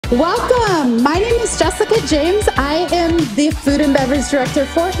Welcome. My name is Jessica James. I am the Food and Beverage Director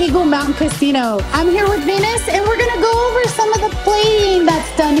for Eagle Mountain Casino. I'm here with Venus, and we're going to go over some of the plating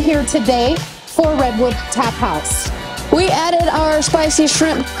that's done here today for Redwood Taphouse. We added our spicy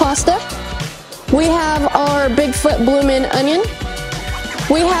shrimp pasta. We have our Bigfoot bloomin' onion.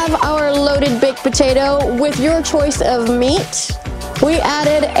 We have our loaded baked potato with your choice of meat. We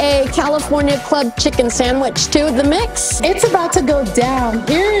added a California Club chicken sandwich to the mix. It's about to go down.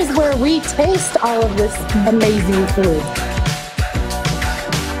 Here is where we taste all of this amazing food.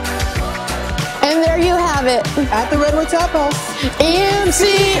 And there you have it. At the Redwood Taphouse. EMC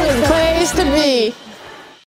is the place to be.